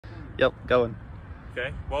Yep, going.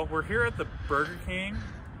 Okay, well, we're here at the Burger King.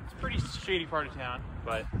 It's a pretty shady part of town,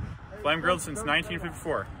 but flame grilled since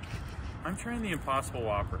 1954. I'm trying the Impossible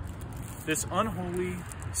Whopper. This unholy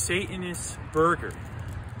Satanist burger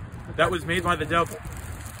that was made by the devil.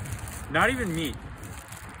 Not even meat.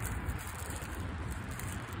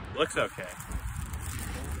 Looks okay.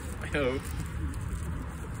 I hope.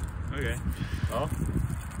 Okay, well,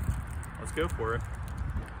 let's go for it.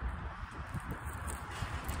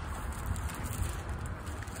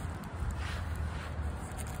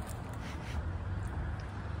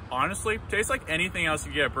 Honestly, tastes like anything else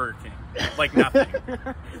you get at Burger King. Like nothing.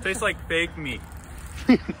 Tastes like fake meat.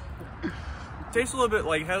 Tastes a little bit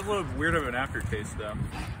like, has a little weird of an aftertaste though.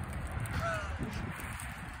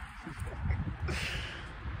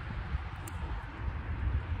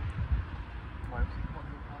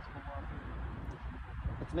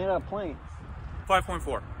 It's made out of planes.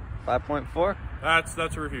 5.4. 5.4? That's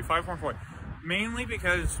a review. 5.4. Mainly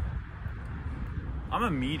because I'm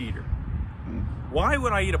a meat eater. Why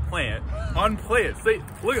would I eat a plant on plants? Okay,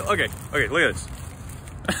 look at this.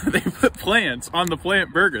 They put plants on the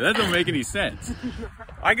plant burger. That doesn't make any sense.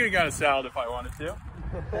 I could have got a salad if I wanted to.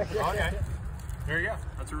 Okay. There you go.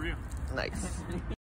 That's a review. Nice.